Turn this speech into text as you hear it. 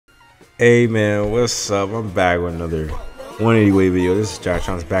Hey man, what's up? I'm back with another 180 Wave video. This is Josh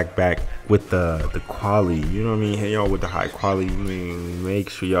Jones back with the quality. You know what I mean? Hey y'all with the high quality. I mean,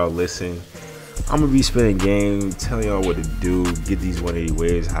 make sure y'all listen. I'm gonna be spinning game, telling y'all what to do, get these 180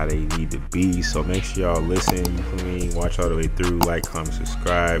 waves how they need to be. So make sure y'all listen. You feel me? Watch all the way through. Like, comment,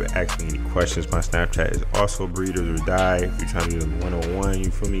 subscribe. Ask me any questions. My Snapchat is also Breeders or Die. If you're trying to do them 101, you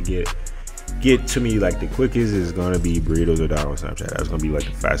feel me? Get to me like the quickest is gonna be Burritos or Die on Snapchat. That's gonna be like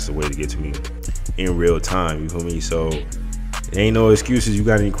the fastest way to get to me in real time. You feel me? So there ain't no excuses. You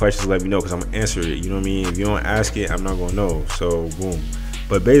got any questions, let me know because I'm gonna answer it. You know what I mean? If you don't ask it, I'm not gonna know. So boom.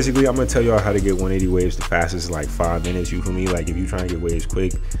 But basically, I'm gonna tell y'all how to get 180 waves the fastest, like 5 minutes. You feel me? Like if you trying to get waves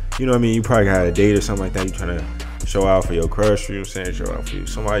quick, you know what I mean? You probably got a date or something like that. You trying to show out for your crush, you know what I'm saying? Show out for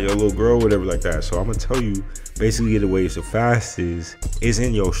somebody, your little girl, whatever like that. So I'm gonna tell you basically get the waves the fastest is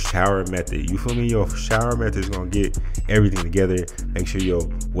in your shower method. You feel me? Your shower method is gonna get everything together. Make sure your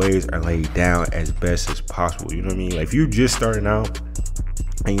waves are laid down as best as possible. You know what I mean? Like if you're just starting out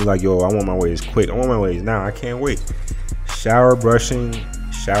and you're like, yo, I want my waves quick. I want my waves now. I can't wait. Shower brushing,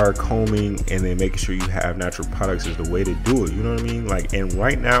 shower combing, and then making sure you have natural products is the way to do it. You know what I mean? Like, and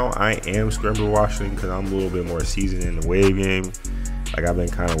right now I am scramble washing because I'm a little bit more seasoned in the wave game. Like I've been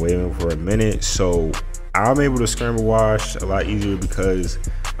kind of waving for a minute, so I'm able to scramble wash a lot easier because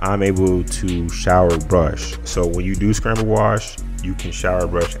I'm able to shower brush. So when you do scramble wash, you can shower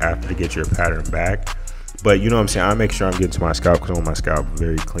brush after to get your pattern back. But you know what I'm saying? I make sure I'm getting to my scalp because I want my scalp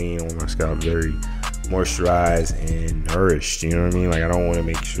very clean. I want my scalp very moisturized and nourished. You know what I mean? Like I don't want to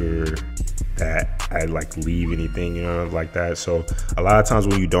make sure that I like leave anything, you know, like that. So a lot of times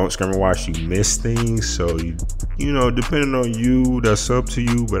when you don't scramble wash, you miss things. So you know, depending on you, that's up to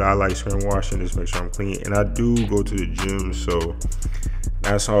you. But I like scramble washing, just make sure I'm clean. And I do go to the gym, so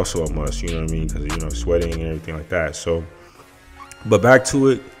that's also a must. You know what I mean? Because you know, sweating and everything like that. So, but back to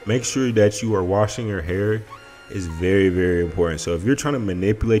it. Make sure that you are washing your hair is very, very important. So if you're trying to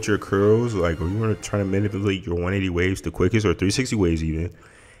manipulate your curls, like, or you want to try to manipulate your 180 waves the quickest, or 360 waves even,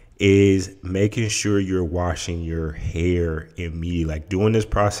 is making sure you're washing your hair immediately. Like doing this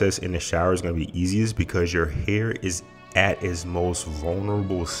process in the shower is going to be easiest because your hair is at its most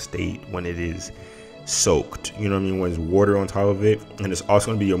vulnerable state when it is soaked. You know what I mean? When there's water on top of it, and it's also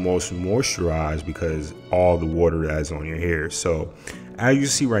going to be your most moisturized because all the water that is on your hair. So as you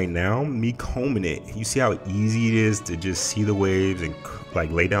see right now, me combing it, you see how easy it is to just see the waves and like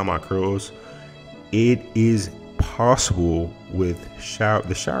lay down my curls. It is possible with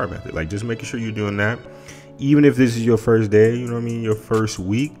the shower method. Like just making sure you're doing that. Even if this is your first day, you know what I mean, your first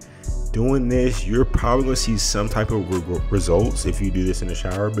week doing this, you're probably gonna see some type of results if you do this in the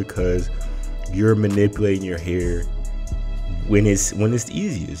shower because you're manipulating your hair when it's the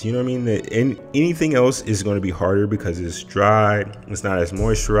easiest. You know what I mean? And anything else is going to be harder because it's dry, it's not as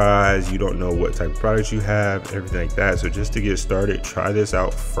moisturized, you don't know what type of products you have, everything like that. So just to get started, try this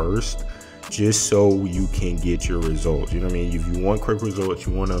out first just so you can get your results. You know what I mean? If you want quick results,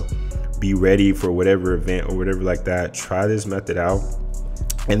 you want to be ready for whatever event or whatever like that, try this method out.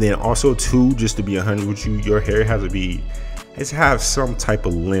 And then also too, just to be 100 with you, your hair has to have some type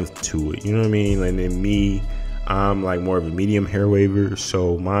of length to it. You know what I mean? And then me, I'm like more of a medium hair waver,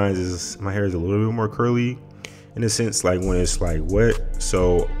 so my hair is a little bit more curly in a sense, like when it's like wet.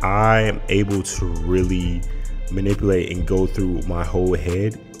 So I am able to really manipulate and go through my whole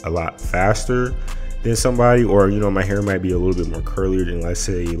head a lot faster than somebody, or you know, my hair might be a little bit more curlier than, let's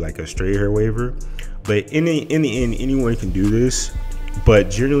say, like a straight hair waver. But in the end, anyone can do this. But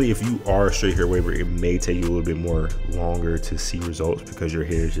generally, if you are a straight hair waver, it may take you a little bit more longer to see results because your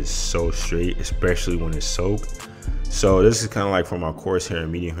hair is just so straight, especially when it's soaked. So this is kind of like for my coarse hair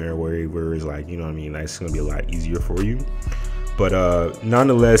and medium hair waver, is like, you know what I mean, that's gonna be a lot easier for you. But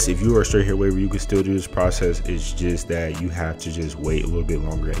nonetheless, if you are a straight hair waver, you can still do this process. It's just that you have to just wait a little bit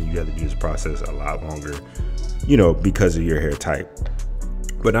longer, and you have to do this process a lot longer, you know, because of your hair type.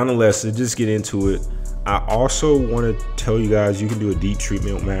 But nonetheless, to just get into it, I also want to tell you guys you can do a deep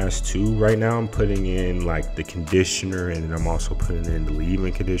treatment mask too. Right now I'm putting in like the conditioner, and then I'm also putting in the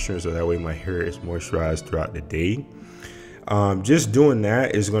leave-in conditioner, so that way my hair is moisturized throughout the day. Just doing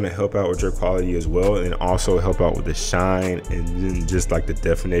that is going to help out with your quality as well, and also help out with the shine and then just like the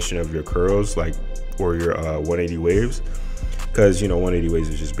definition of your curls, like, or your 180 waves, because you know 180 waves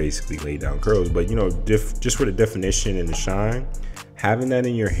is just basically laid down curls. But you know, just for the definition and the shine, having that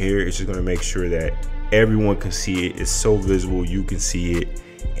in your hair is just going to make sure that everyone can see it. It's so visible, you can see it,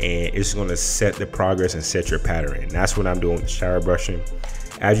 and it's going to set the progress and set your pattern. And that's what I'm doing with the shower brushing.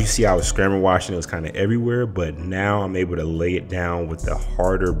 As you see, I was scramble washing, it was kind of everywhere, but now I'm able to lay it down with the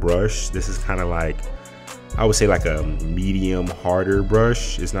harder brush. This is kind of like I would say like a medium harder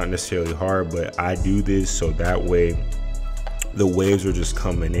brush. It's not necessarily hard, but I do this so that way the waves are just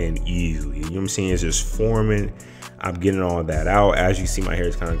coming in easily. You know what I'm saying? It's just forming. I'm getting all that out. As you see, my hair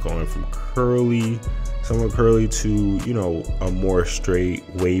is kind of going from curly, somewhat curly, to, you know, a more straight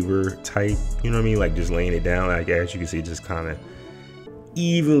waver type. You know what I mean? Like just laying it down. Like as you can see, it just kind of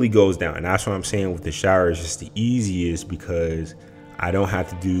evenly goes down. And that's what I'm saying with the shower. It's just the easiest because I don't have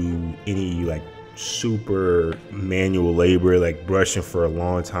to do any like super manual labor, like brushing for a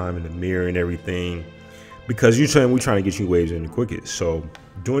long time in the mirror and everything, because we're trying to get you waves in the quickest. So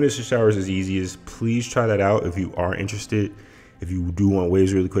doing this in showers is easiest. Please try that out if you are interested. If you do want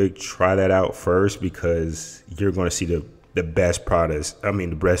waves really quick, try that out first, because you're going to see the best products. I mean,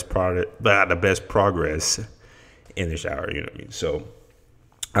 the best progress in the shower. You know what I mean? So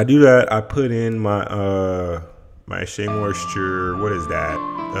I do that. I put in my my Shea Moisture, what is that?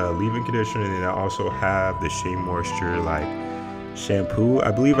 Leave-in conditioner, and then I also have the Shea Moisture like shampoo.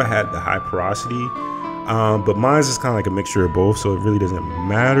 I believe I had the high porosity, but mine's is kind of like a mixture of both, so it really doesn't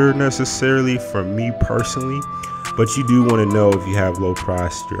matter necessarily for me personally. But you do want to know if you have low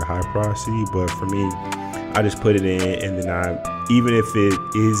porosity or high porosity. But for me, I just put it in, and then even if it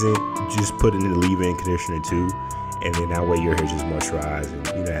isn't, just put it in the leave-in conditioner too, and then that way your hair just moisturized, and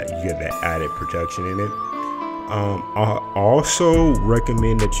you know you get that added protection in it. I also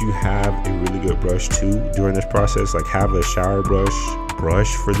recommend that you have a really good brush too during this process. Like have a shower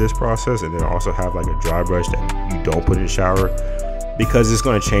brush for this process, and then also have like a dry brush that you don't put in the shower, because it's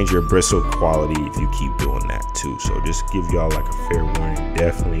going to change your bristle quality if you keep doing that too. So just give y'all like a fair warning.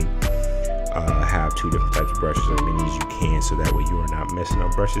 Definitely have two different types of brushes, as many as you can, so that way you are not messing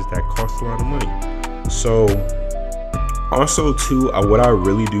up brushes that cost a lot of money. So also too, what I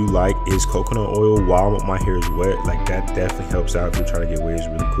really do like is coconut oil while my hair is wet. Like that definitely helps out if you're trying to get waves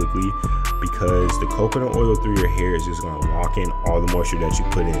really quickly, because the coconut oil through your hair is just going to lock in all the moisture that you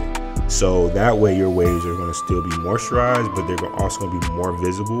put in. So that way your waves are going to still be moisturized, but they're also going to be more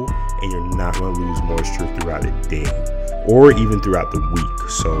visible, and you're not going to lose moisture throughout the day or even throughout the week.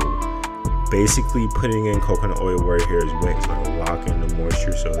 So basically putting in coconut oil where your hair is wet is going to lock in the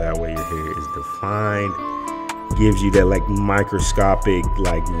moisture, so that way your hair is defined, gives you that like microscopic,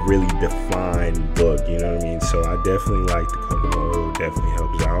 like really defined look, you know what I mean? So I definitely like the coconut oil. Definitely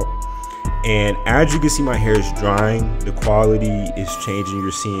helps out. And as you can see, my hair is drying, the quality is changing.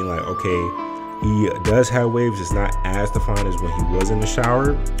 You're seeing like, okay, he does have waves. It's not as defined as when he was in the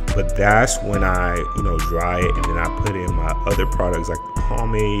shower, but that's when I, you know, dry it, and then I put in my other products like the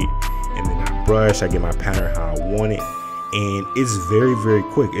pomade, and then I brush, I get my pattern how I want it, and it's very, very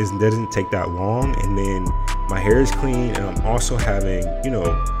quick. It doesn't take that long, and then my hair is clean, and I'm also having, you know,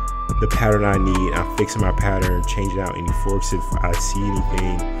 the pattern I need. I'm fixing my pattern, changing out any forks if I see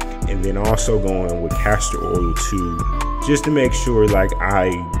anything, and then also going with castor oil too, just to make sure like I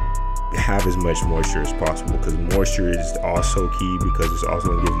have as much moisture as possible, because moisture is also key, because it's also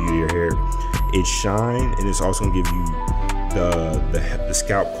going to give you your hair its shine, and it's also going to give you the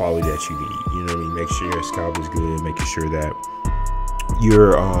scalp quality that you need. You know what I mean? Make sure your scalp is good, making sure that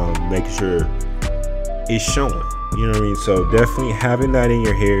you're making sure it's showing. You know what I mean? So definitely having that in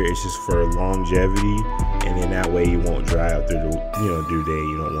your hair is just for longevity, and then that way you won't dry out through the, you know, through the day.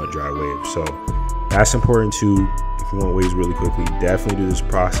 You don't want dry waves. So that's important too. If you want waves really quickly, definitely do this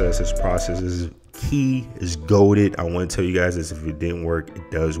process. This process is key, is goated. I want to tell you guys this. If it didn't work, it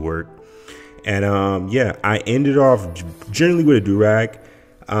does work. And yeah, I ended off generally with a do-rag.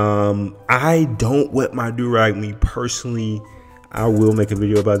 I don't wet my do-rag, me personally. I will make a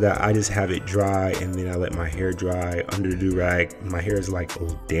video about that. I just have it dry, and then I let my hair dry under the do-rag. My hair is like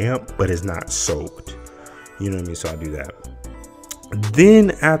damp, but it's not soaked. You know what I mean? So I do that.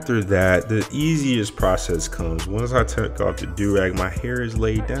 Then after that, the easiest process comes. Once I take off the do-rag, my hair is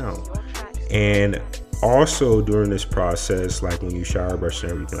laid down. And also during this process, like when you shower brush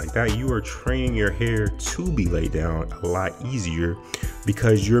and everything like that, you are training your hair to be laid down a lot easier,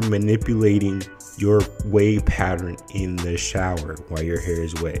 because you're manipulating your wave pattern in the shower while your hair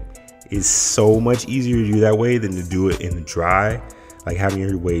is wet. It's so much easier to do that way than to do it in the dry, like having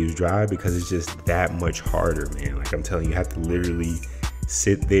your waves dry, because it's just that much harder, man. Like I'm telling you, you have to literally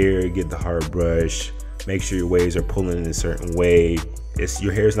sit there, get the hard brush, make sure your waves are pulling in a certain way.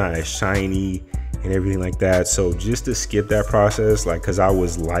 Your hair is not as shiny and everything like that. So just to skip that process, like, because I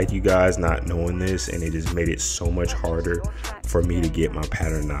was like you guys, not knowing this, and it just made it so much harder for me to get my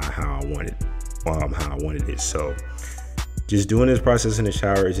pattern out how I wanted it. So just doing this process in the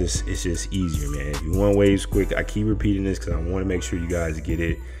shower is just easier, man. If you want waves quick, I keep repeating this because I want to make sure you guys get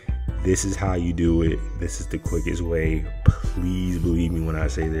it. This is how you do it. This is the quickest way. Please believe me when I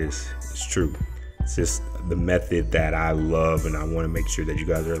say this. It's true. It's just the method that I love, and I want to make sure that you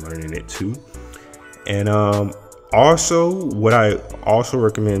guys are learning it too. And also, what I also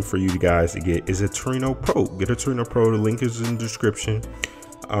recommend for you guys to get is a Torino Pro. Get a Torino Pro. The link is in the description.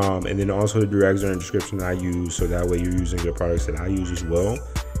 And then also the drags are in the description that I use, so that way you're using the products that I use as well.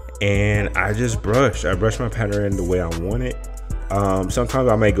 And I just brush my pattern the way I want it. Sometimes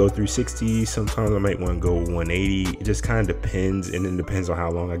I might go 360, sometimes I might want to go 180. It just kind of depends, and then depends on how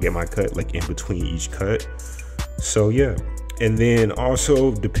long I get my cut, like in between each cut. So yeah. And then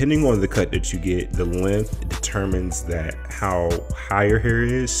also, depending on the cut that you get, the length determines that how high your hair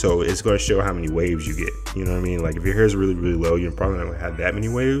is. So it's going to show how many waves you get. You know what I mean? Like if your hair is really, really low, you're probably not going to have that many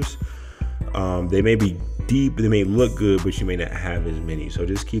waves. They may be deep, they may look good, but you may not have as many. So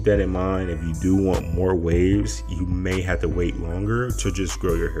just keep that in mind. If you do want more waves, you may have to wait longer to just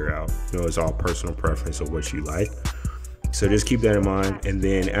grow your hair out. You know, it's all personal preference of what you like. So just keep that in mind. And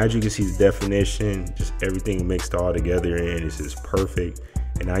then as you can see, the definition, just everything mixed all together, and it's just perfect.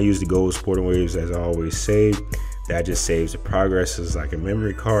 And I use the Gold Sporting Waves, as I always say. That just saves the progress. It's like a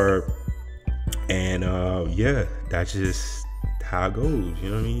memory card. And yeah, that's just how it goes. You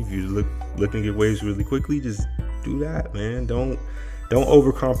know what I mean? If you looking to get waves really quickly, just do that, man. Don't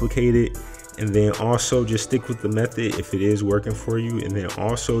overcomplicate it. And then also just stick with the method if it is working for you. And then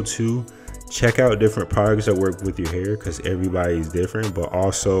also too, check out different products that work with your hair, because everybody's different, but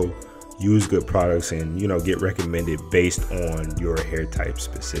also use good products and, you know, get recommended based on your hair type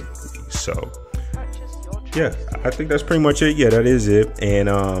specifically. So yeah, I think that's pretty much it. Yeah, that is it. And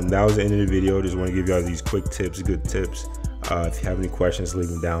that was the end of the video. Just want to give y'all these quick tips, good tips. If you have any questions, leave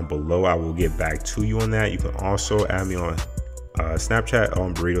them down below. I will get back to you on that. You can also add me on Snapchat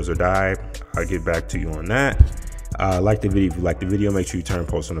on Burritos or Die. I'll get back to you on that. Like the video. If you like the video, make sure you turn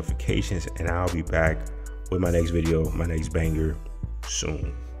post notifications, and I'll be back with my next video, my next banger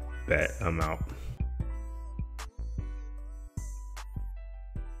soon. Bet I'm out.